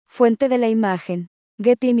Fuente de la imagen.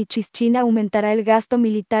 Getty Images. China aumentará el gasto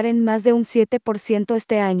militar en más de un 7%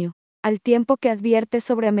 este año, al tiempo que advierte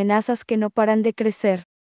sobre amenazas que no paran de crecer.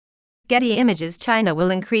 Getty Images. China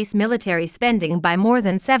will increase military spending by more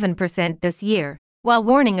than 7% this year, while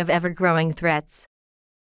warning of ever-growing threats.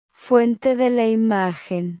 Fuente de la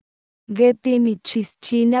imagen. Getty Images.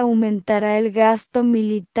 China aumentará el gasto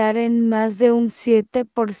militar en más de un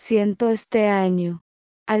 7% este año,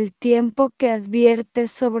 al tiempo que advierte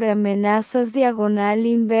sobre amenazas diagonal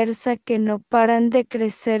inversa que no paran de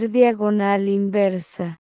crecer diagonal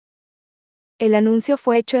inversa. El anuncio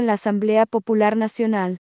fue hecho en la Asamblea Popular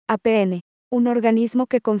Nacional, APN, un organismo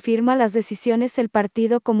que confirma las decisiones del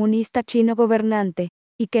Partido Comunista Chino gobernante,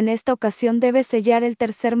 y que en esta ocasión debe sellar el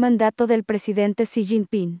tercer mandato del presidente Xi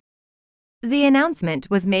Jinping. The announcement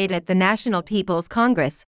was made at the National People's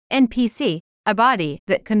Congress, NPC, a body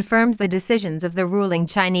that confirms the decisions of the ruling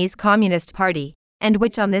Chinese Communist Party, and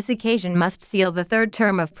which on this occasion must seal the third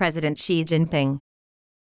term of President Xi Jinping.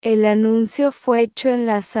 El anuncio fue hecho en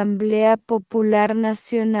la Asamblea Popular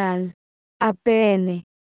Nacional, APN,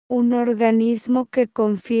 un organismo que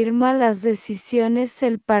confirma las decisiones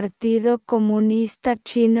del Partido Comunista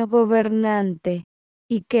Chino gobernante,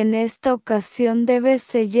 y que en esta ocasión debe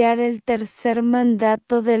sellar el tercer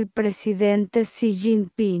mandato del presidente Xi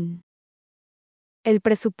Jinping. El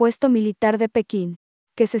presupuesto militar de Pekín,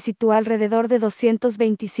 que se sitúa alrededor de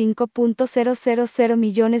 $225.000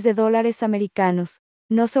 millones de dólares americanos,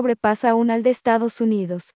 no sobrepasa aún al de Estados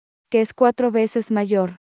Unidos, que es 4 veces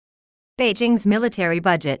mayor. Beijing's military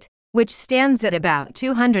budget, which stands at about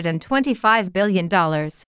 $225 billion,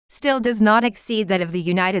 still does not exceed that of the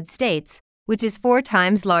United States, which is 4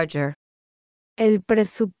 times larger. El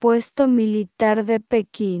presupuesto militar de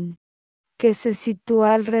Pekín, que se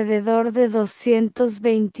sitúa alrededor de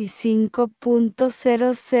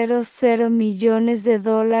 $225.000 millones de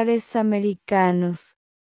dólares americanos,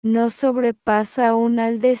 no sobrepasa aún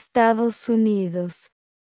al de Estados Unidos,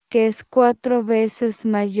 que es 4 veces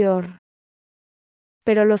mayor.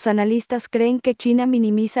 Pero los analistas creen que China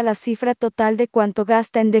minimiza la cifra total de cuánto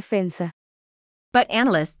gasta en defensa. But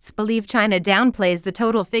analysts believe China downplays the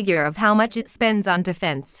total figure of how much it spends on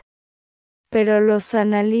defense. Pero los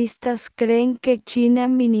analistas creen que China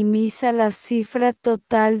minimiza la cifra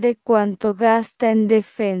total de cuánto gasta en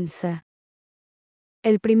defensa.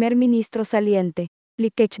 El primer ministro saliente,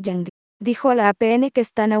 Li Keqiang, dijo a la APN que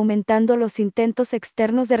están aumentando los intentos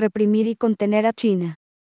externos de reprimir y contener a China.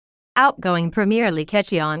 Outgoing Premier Li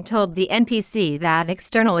Keqiang told the NPC that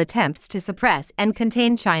external attempts to suppress and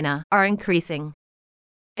contain China are increasing.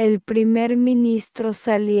 El primer ministro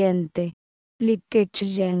saliente, Li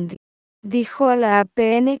Keqiang, dijo a la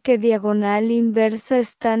APN que diagonal inversa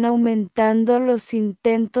están aumentando los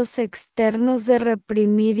intentos externos de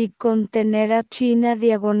reprimir y contener a China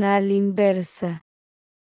diagonal inversa.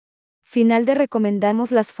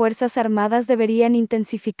 Recomendamos las Fuerzas Armadas deberían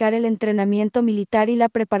intensificar el entrenamiento militar y la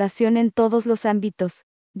preparación en todos los ámbitos,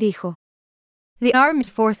 dijo. The armed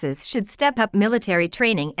forces should step up military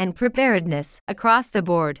training and preparedness across the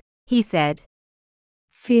board, he said.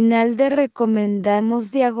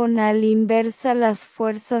 Recomendamos diagonal inversa las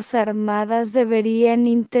Fuerzas Armadas deberían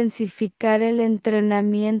intensificar el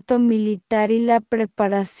entrenamiento militar y la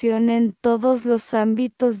preparación en todos los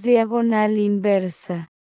ámbitos diagonal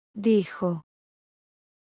inversa, dijo.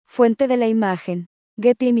 Fuente de la imagen.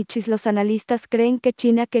 Getty Images. Los analistas creen que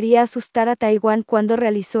China quería asustar a Taiwán cuando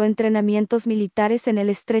realizó entrenamientos militares en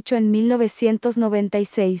el estrecho en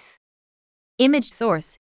 1996. Image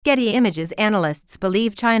source. Getty Images. Analysts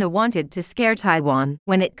believe China wanted to scare Taiwan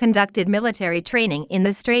when it conducted military training in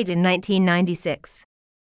the Strait in 1996.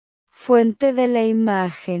 Fuente de la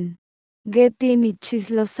imagen. Getty Images.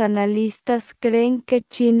 Los analistas creen que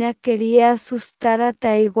China quería asustar a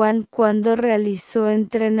Taiwán cuando realizó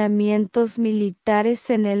entrenamientos militares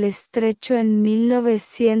en el estrecho en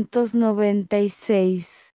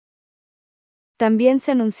 1996. También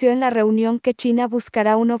se anunció en la reunión que China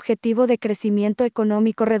buscará un objetivo de crecimiento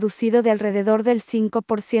económico reducido de alrededor del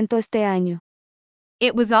 5% este año.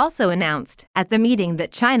 It was also announced at the meeting that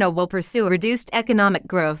China will pursue a reduced economic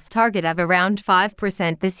growth target of around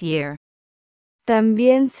 5% this year.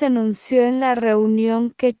 También se anunció en la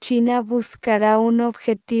reunión que China buscará un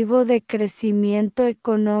objetivo de crecimiento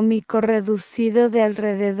económico reducido de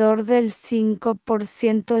alrededor del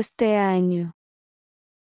 5% este año.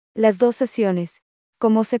 Las 2 sesiones,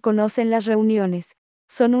 como se conocen las reuniones,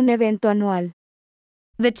 son un evento anual.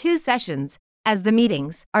 The 2 sessions, as the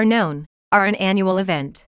meetings are known, are an annual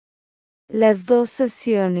event. Las 2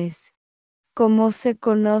 sesiones, como se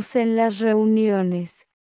conocen las reuniones,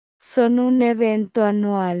 son un evento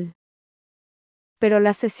anual. pero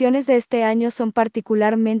las sesiones de este año son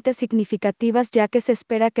particularmente significativas ya que se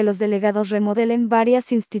espera que los delegados remodelen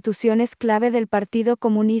varias instituciones clave del Partido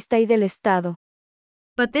Comunista y del Estado.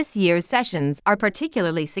 But this year's sessions are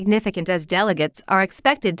particularly significant as delegates are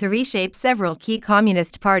expected to reshape several key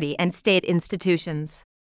Communist Party and state institutions.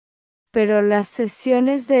 Pero las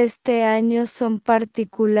sesiones de este año son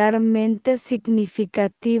particularmente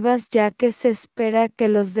significativas ya que se espera que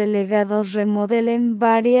los delegados remodelen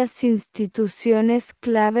varias instituciones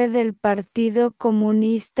clave del Partido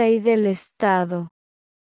Comunista y del Estado.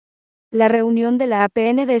 La reunión de la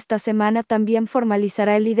APN de esta semana también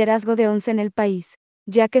formalizará el liderazgo de 11 en el país,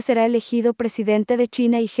 ya que será elegido presidente de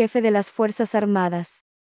China y jefe de las Fuerzas Armadas.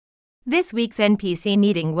 This week's NPC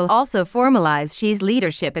meeting will also formalize Xi's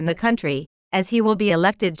leadership in the country, as he will be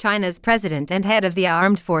elected China's president and head of the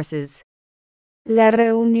armed forces. La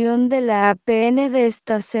reunión de la APN de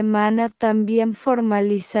esta semana también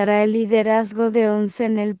formalizará el liderazgo de 11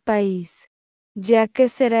 en el país, ya que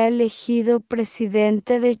será elegido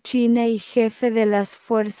presidente de China y jefe de las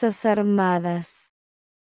Fuerzas Armadas.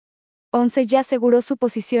 11 ya aseguró su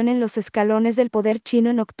posición en los escalones del poder chino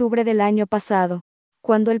en octubre del año pasado,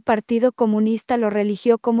 cuando el Partido Comunista lo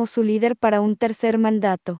religió como su líder para un tercer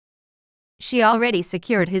mandato. Xi already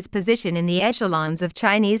secured his position in the echelons of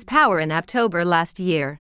Chinese power in October last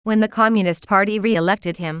year, when the Communist Party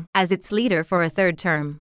re-elected him as its leader for a third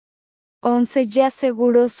term. 11 ya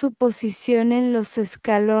aseguró su posición en los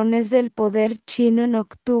escalones del poder chino en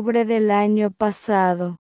octubre del año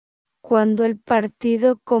pasado, cuando el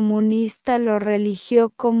Partido Comunista lo religió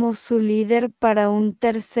como su líder para un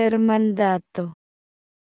tercer mandato.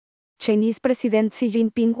 Chinese President Xi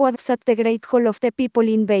Jinping was at the Great Hall of the People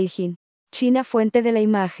in Beijing. China fuente de la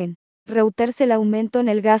imagen. Reuters. El aumento en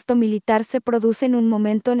el gasto militar se produce en un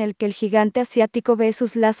momento en el que el gigante asiático ve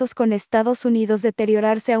sus lazos con Estados Unidos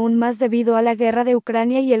deteriorarse aún más debido a la guerra de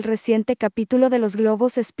Ucrania y el reciente capítulo de los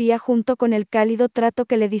globos espía junto con el cálido trato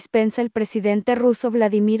que le dispensa el presidente ruso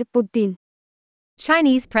Vladimir Putin.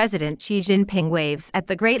 Chinese President Xi Jinping waves at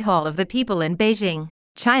the Great Hall of the People in Beijing,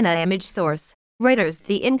 China. Image source, Reuters.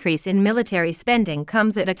 The increase in military spending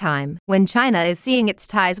comes at a time when China is seeing its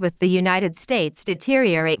ties with the United States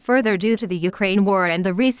deteriorate further due to the Ukraine war and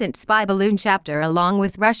the recent spy balloon chapter, along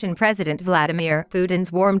with Russian President Vladimir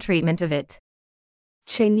Putin's warm treatment of it.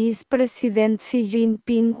 Chinese President Xi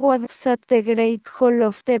Jinping was at the Great Hall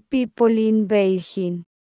of the People in Beijing.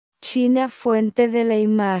 China fuente de la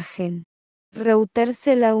imagen. Reuters.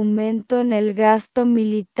 El aumento en el gasto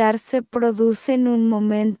militar se produce en un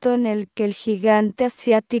momento en el que el gigante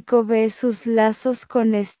asiático ve sus lazos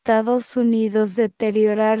con Estados Unidos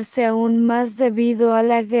deteriorarse aún más debido a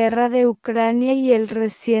la guerra de Ucrania y el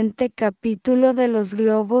reciente capítulo de los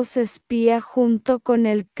globos espía junto con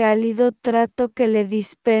el cálido trato que le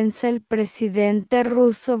dispensa el presidente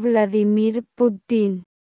ruso Vladimir Putin.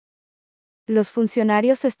 Los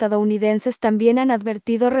funcionarios estadounidenses también han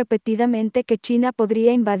advertido repetidamente que China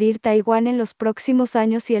podría invadir Taiwán en los próximos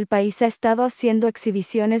años y el país ha estado haciendo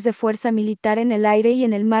exhibiciones de fuerza militar en el aire y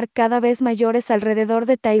en el mar cada vez mayores alrededor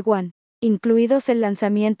de Taiwán, incluidos el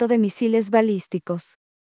lanzamiento de misiles balísticos.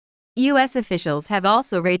 U.S. officials have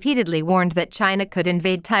also repeatedly warned that China could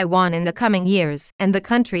invade Taiwan in the coming years, and the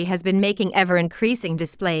country has been making ever-increasing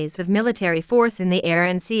displays of military force in the air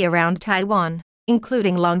and sea around Taiwan,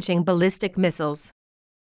 including launching ballistic missiles.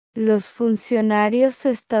 Los funcionarios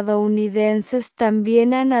estadounidenses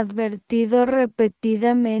también han advertido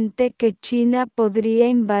repetidamente que China podría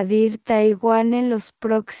invadir Taiwán en los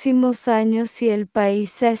próximos años y el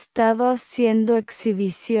país ha estado haciendo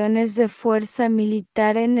exhibiciones de fuerza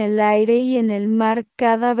militar en el aire y en el mar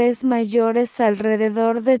cada vez mayores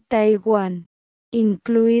alrededor de Taiwán,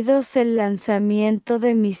 incluidos el lanzamiento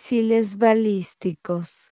de misiles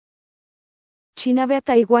balísticos. China ve a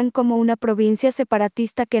Taiwán como una provincia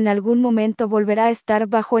separatista que en algún momento volverá a estar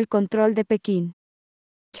bajo el control de Pekín.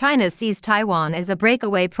 China sees Taiwan as a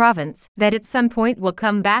breakaway province that at some point will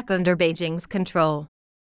come back under Beijing's control.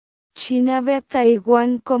 China ve a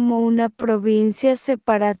Taiwán como una provincia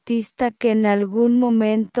separatista que en algún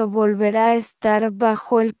momento volverá a estar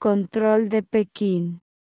bajo el control de Pekín.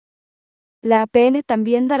 La APN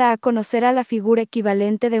también dará a conocer a la figura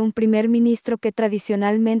equivalente de un primer ministro que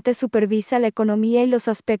tradicionalmente supervisa la economía y los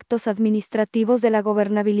aspectos administrativos de la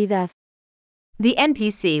gobernabilidad. The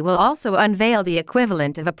NPC will also unveil the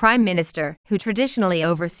equivalent of a prime minister who traditionally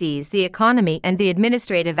oversees the economy and the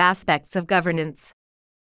administrative aspects of governance.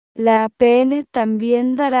 La APN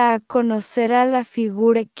también dará a conocer a la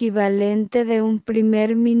figura equivalente de un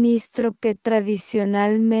primer ministro que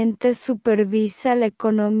tradicionalmente supervisa la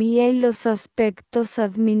economía y los aspectos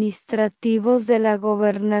administrativos de la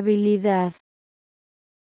gobernabilidad.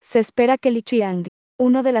 Se espera que Li Qiang,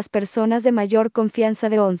 uno de las personas de mayor confianza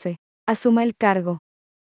de 11, asuma el cargo.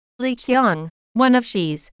 Li Qiang, one of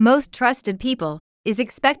Xi's most trusted people, is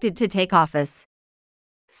expected to take office.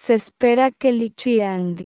 Se espera que Li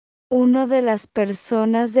Qiang, uno de las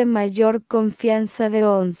personas de mayor confianza de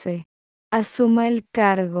 11, asuma el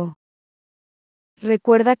cargo.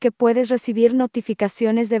 Recuerda que puedes recibir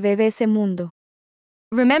notificaciones de BBC Mundo.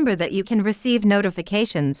 Remember that you can receive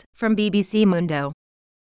notifications from BBC Mundo.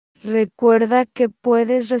 Recuerda que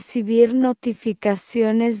puedes recibir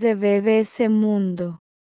notificaciones de BBC Mundo.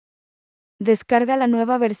 Descarga la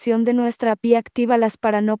nueva versión de nuestra API y actívalas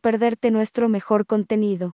para no perderte nuestro mejor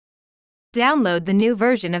contenido. Download the new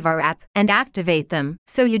version of our app and activate them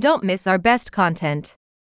so you don't miss our best content.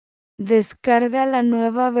 Descarga la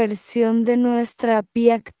nueva versión de nuestra API y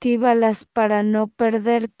actívalas para no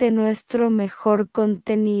perderte nuestro mejor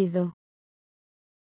contenido.